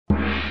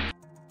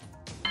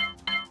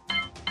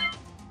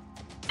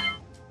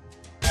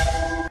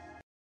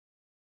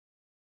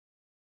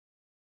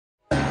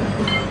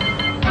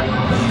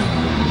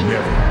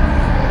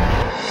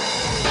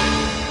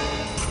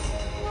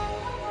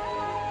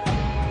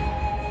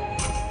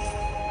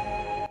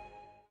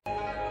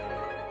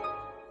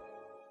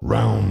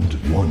Round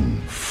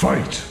one,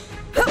 fight!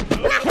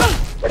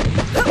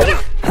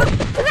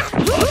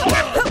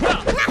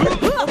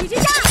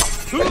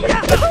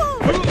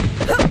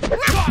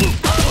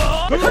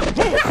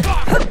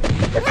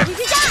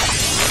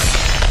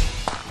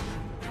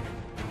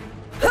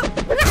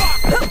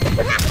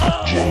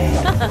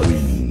 Jade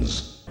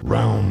wins.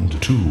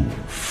 Round two,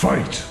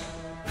 fight!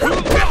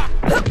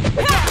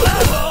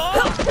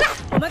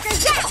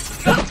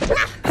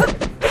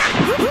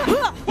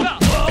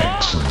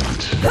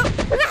 Excellent.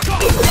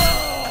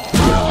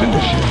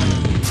 Finish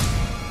him.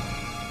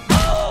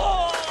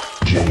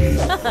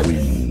 Jade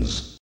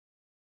wins.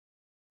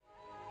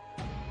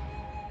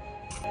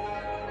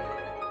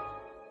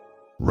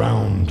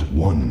 Round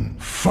one,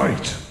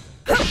 fight!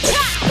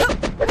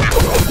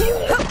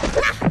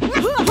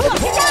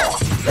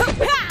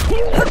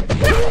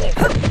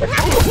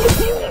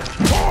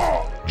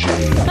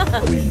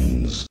 Jade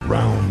wins.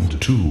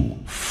 Round two,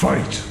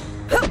 fight!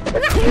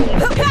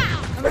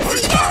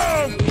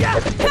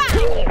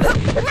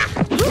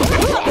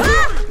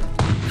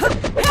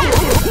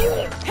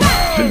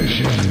 Finish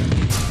him.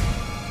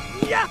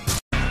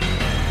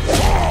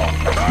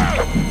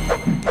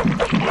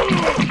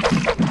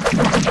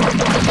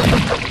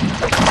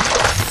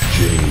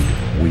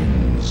 Jade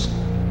wins.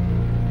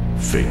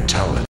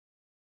 Fatality.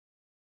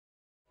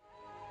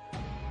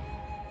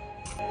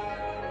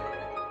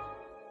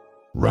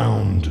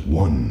 Round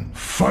one,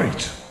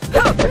 fight!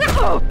 Jade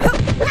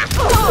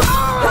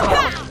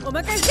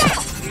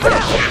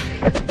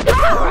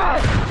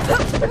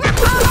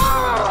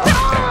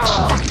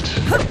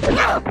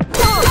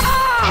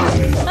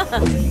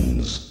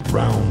wins.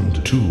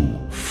 Round two,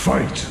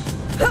 fight!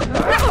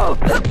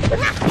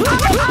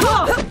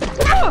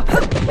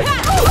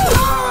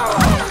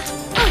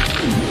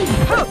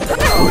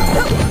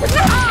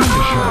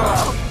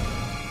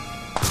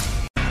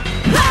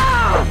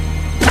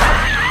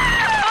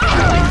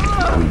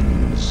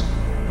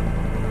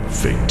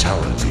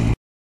 Fatality.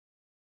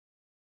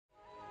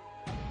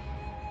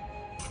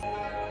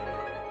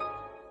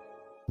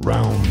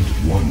 Round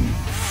one,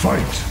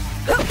 fight!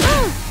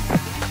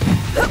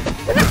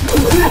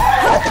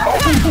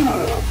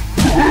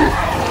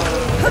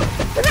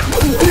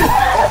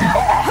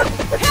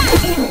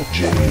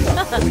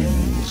 Jade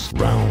wins.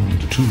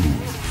 Round two,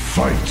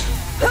 fight!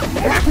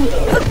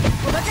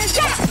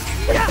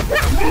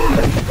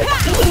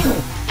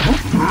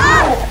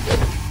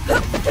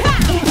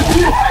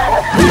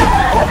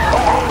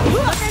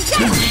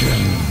 Finish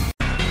him.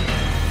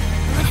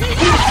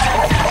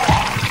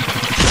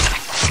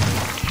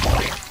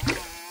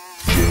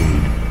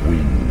 Jade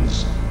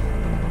wins.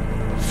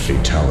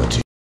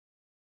 Fatality.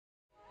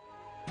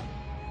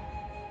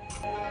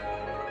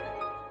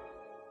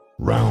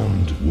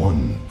 Round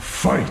one,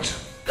 fight!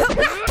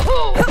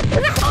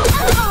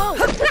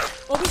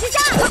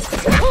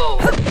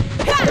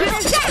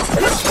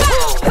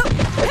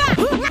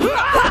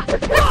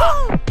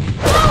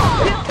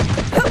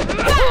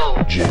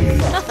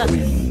 Jade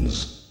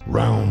wins.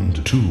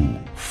 Round two,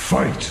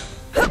 fight!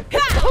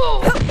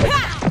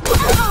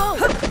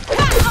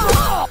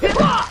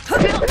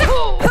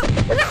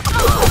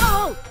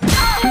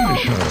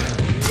 Finish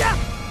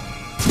her.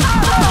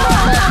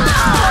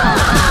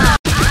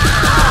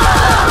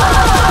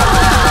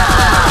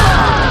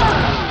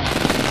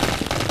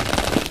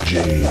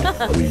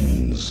 Jade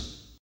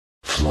wins.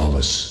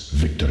 Flawless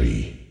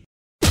victory.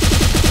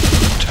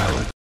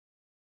 Talent.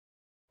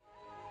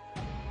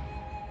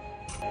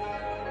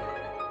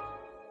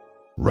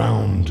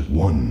 Round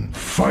one,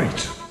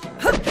 fight!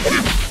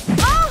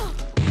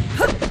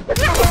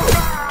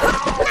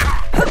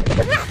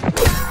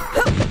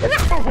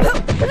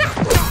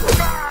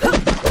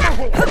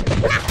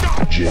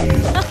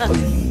 Jade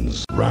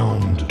wins.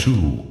 Round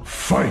two,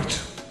 fight!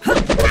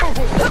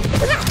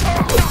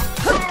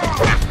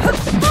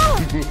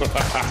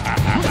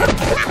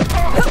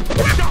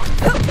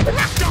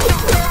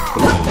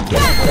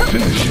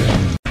 Finish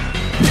him.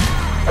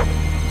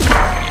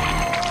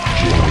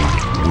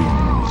 Jade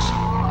wins.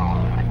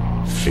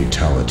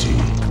 Fatality.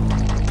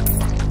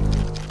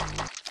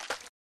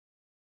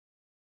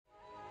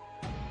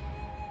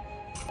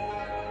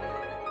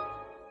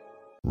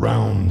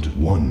 Round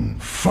one,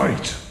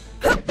 fight!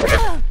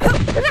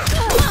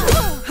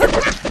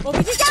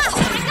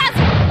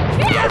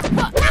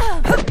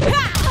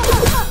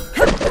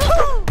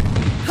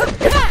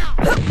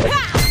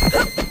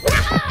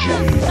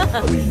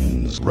 Jade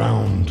wins.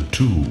 Round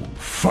two,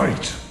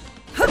 fight!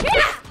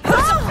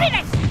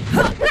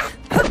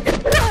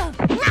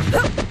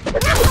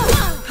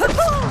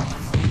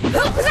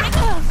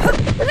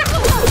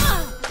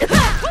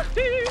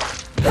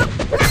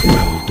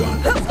 Well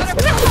done.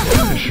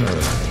 Finish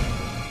her.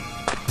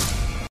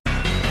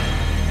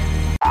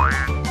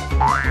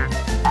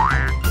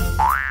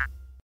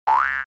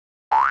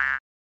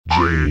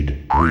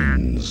 Jade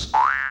wins.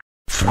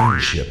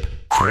 Friendship.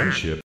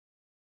 Friendship.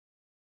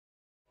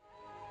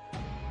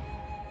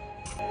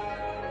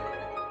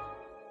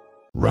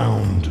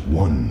 Round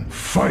one,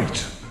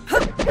 fight!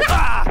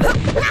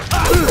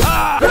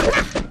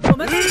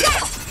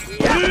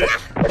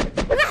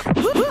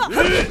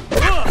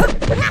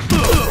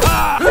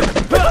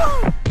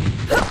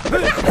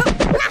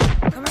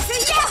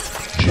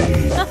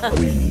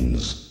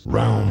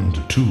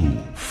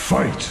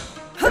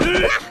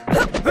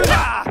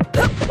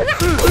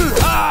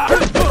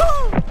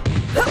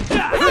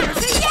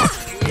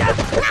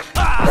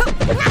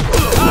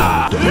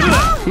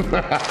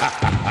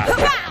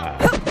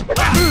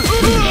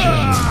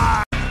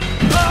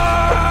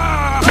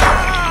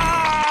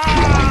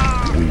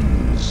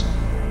 Wins.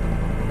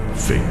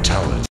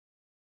 Fatality.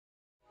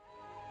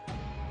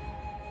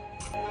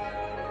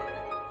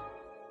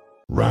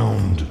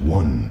 Round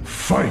 1,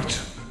 fight!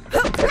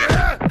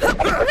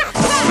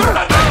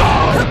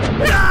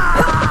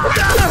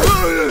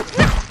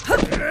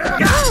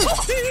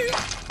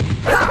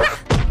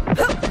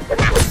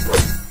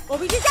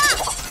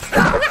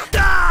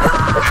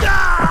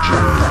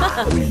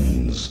 Jade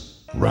wins.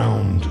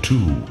 Round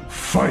 2,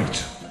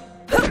 fight!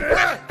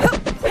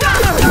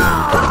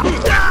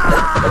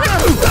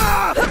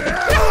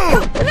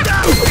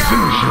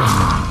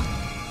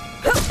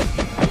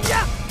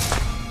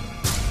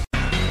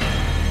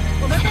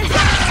 Finish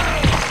him!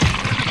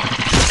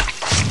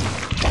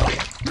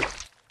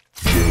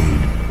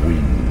 Jade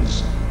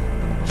wins.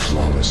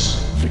 Flawless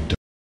victory.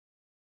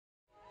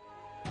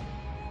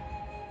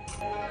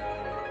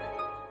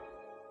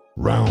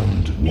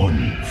 Round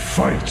 1,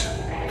 fight!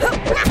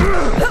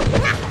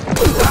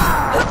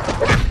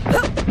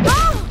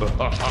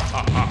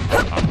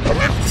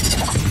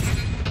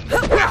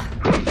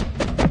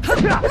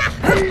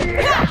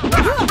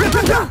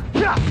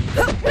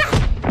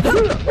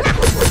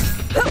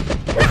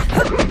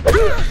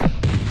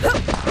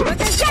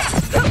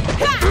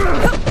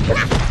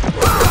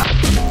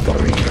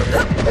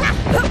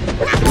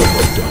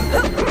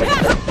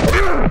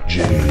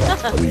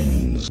 Jade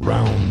wins.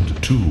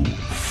 Round 2,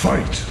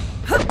 fight!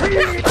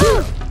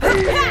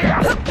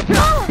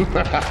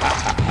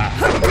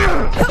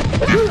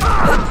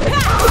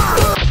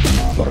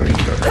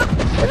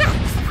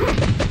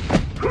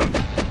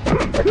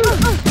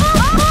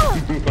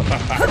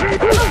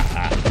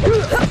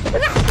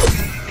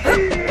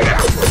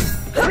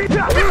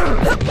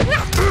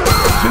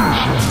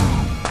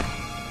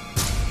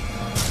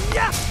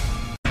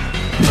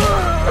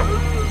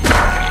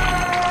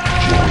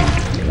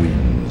 Jade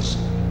wins.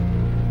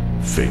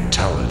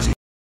 Fatality.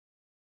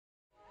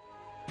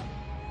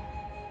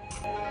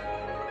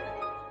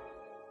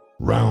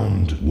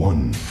 Round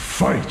 1,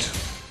 fight!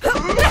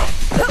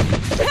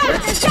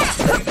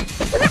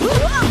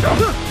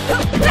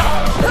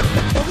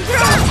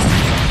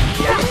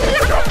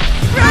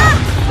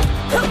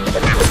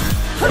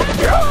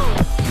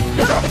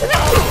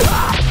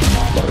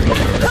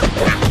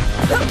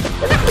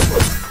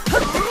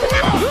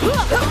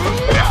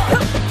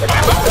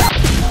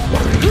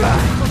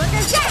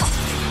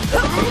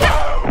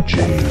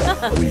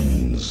 Jade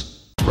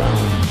wins.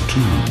 Round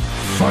 2,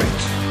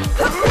 fight!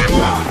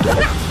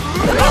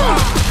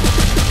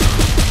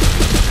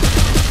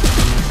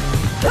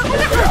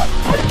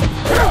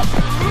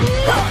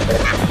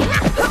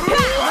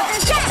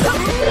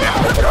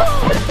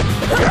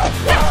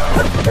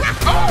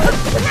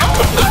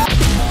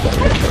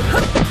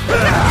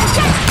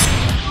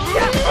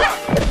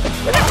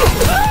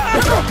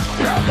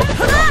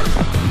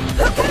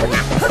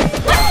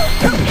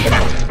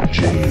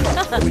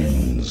 Jade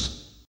wins.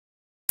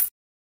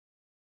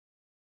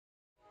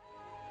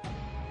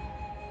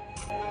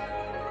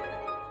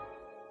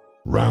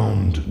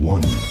 Round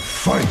 1,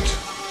 fight!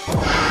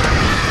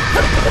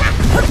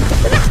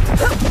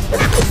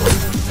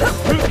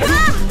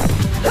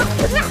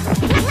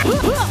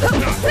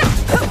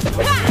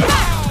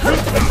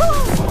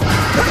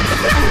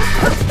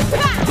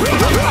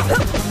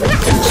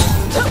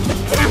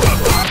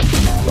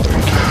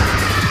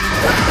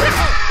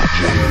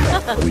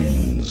 Jade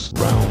wins.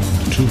 Round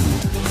 2,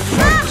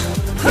 fight!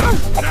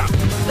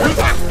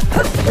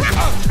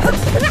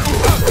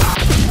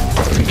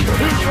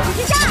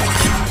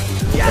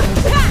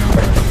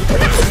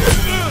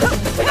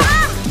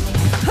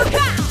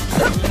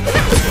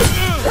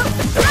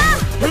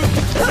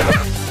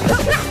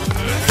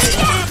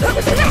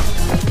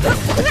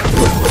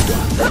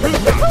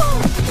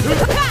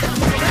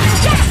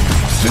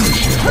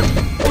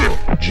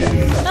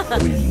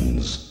 Jade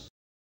wins.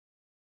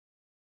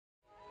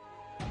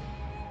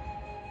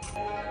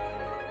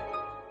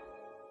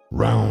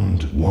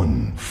 Round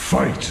 1,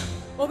 fight!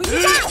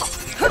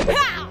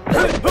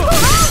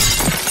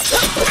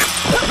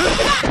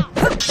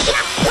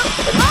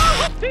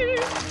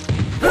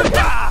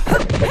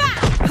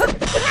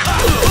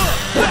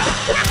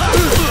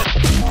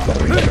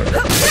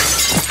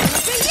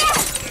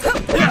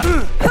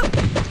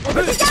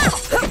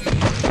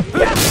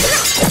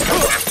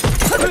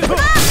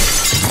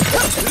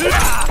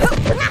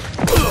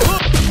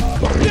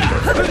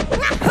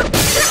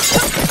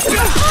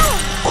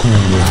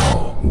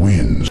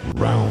 Wins.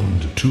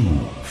 Round 2,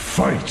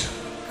 fight!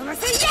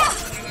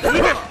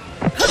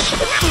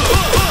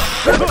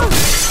 Well done.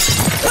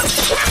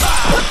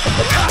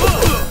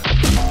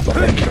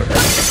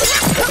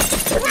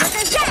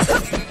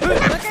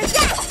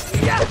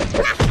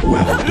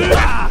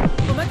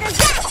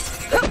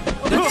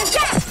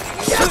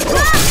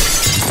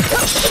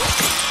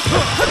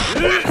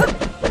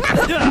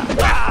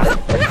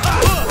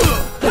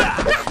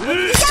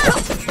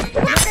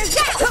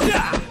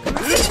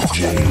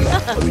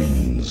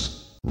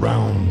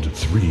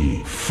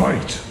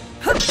 fight.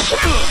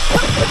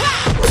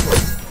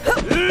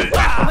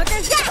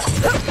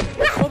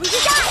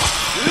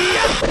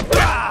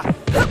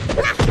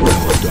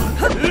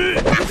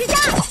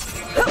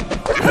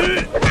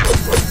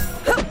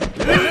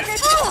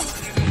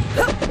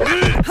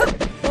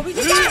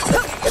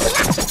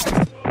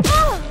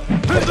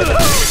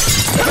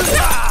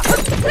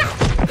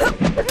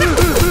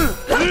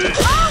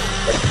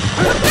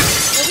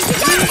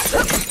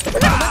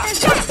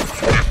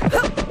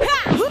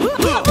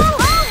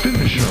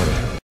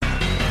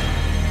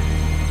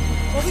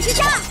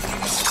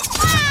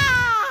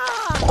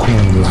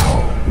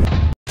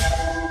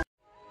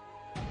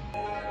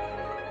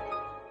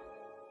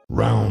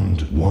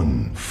 Round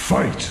 1,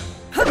 fight!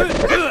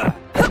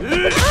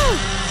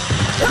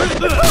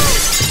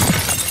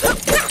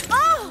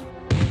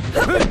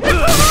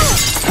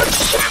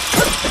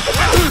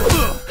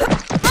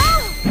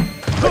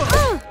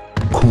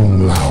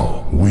 Kung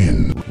Lao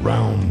win.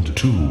 Round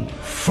 2,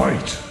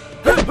 fight!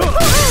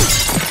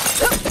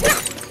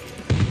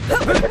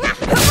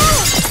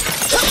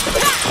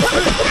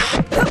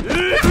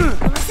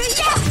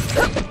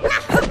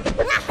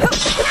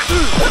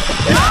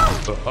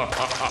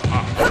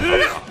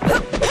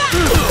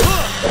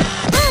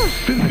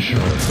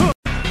 Finisher.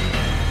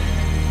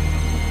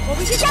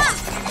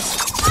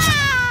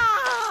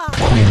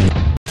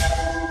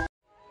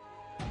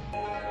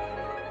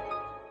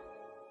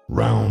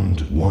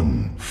 Round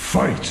 1,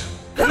 fight!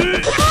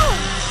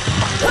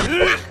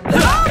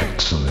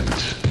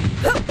 Excellent.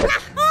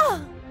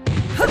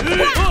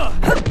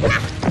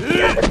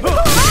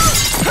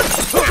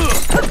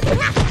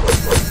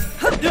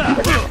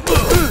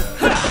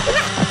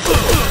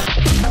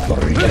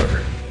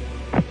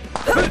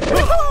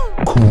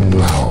 Kung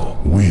Lao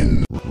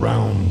win.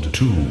 Round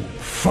 2,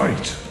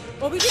 fight!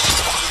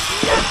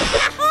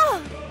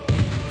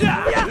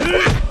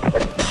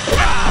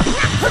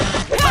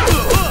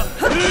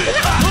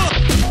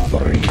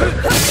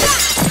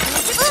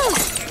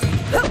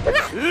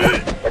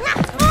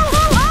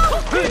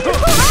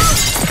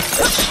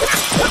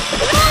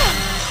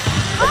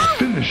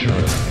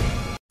 Finisher.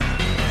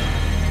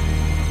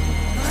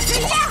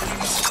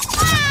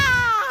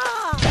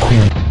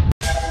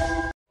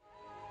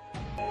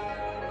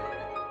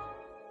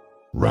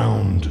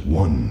 Round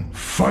 1,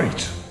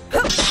 fight!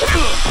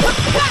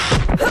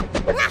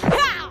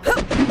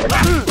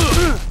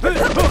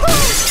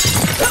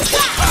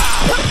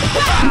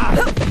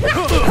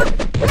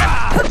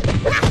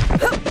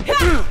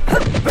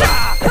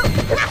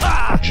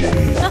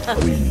 Jade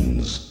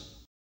wins.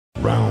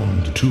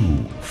 Round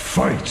 2,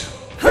 fight!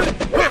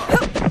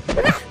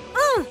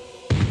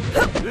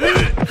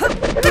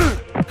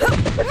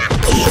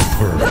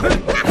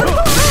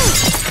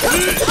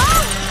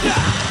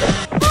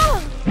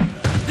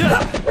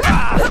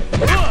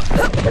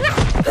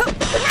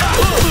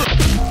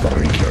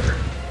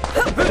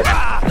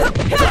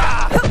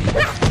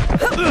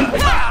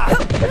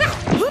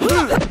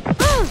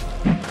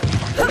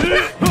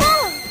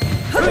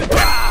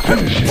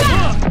 Finishing.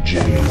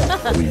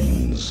 Jade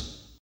wins.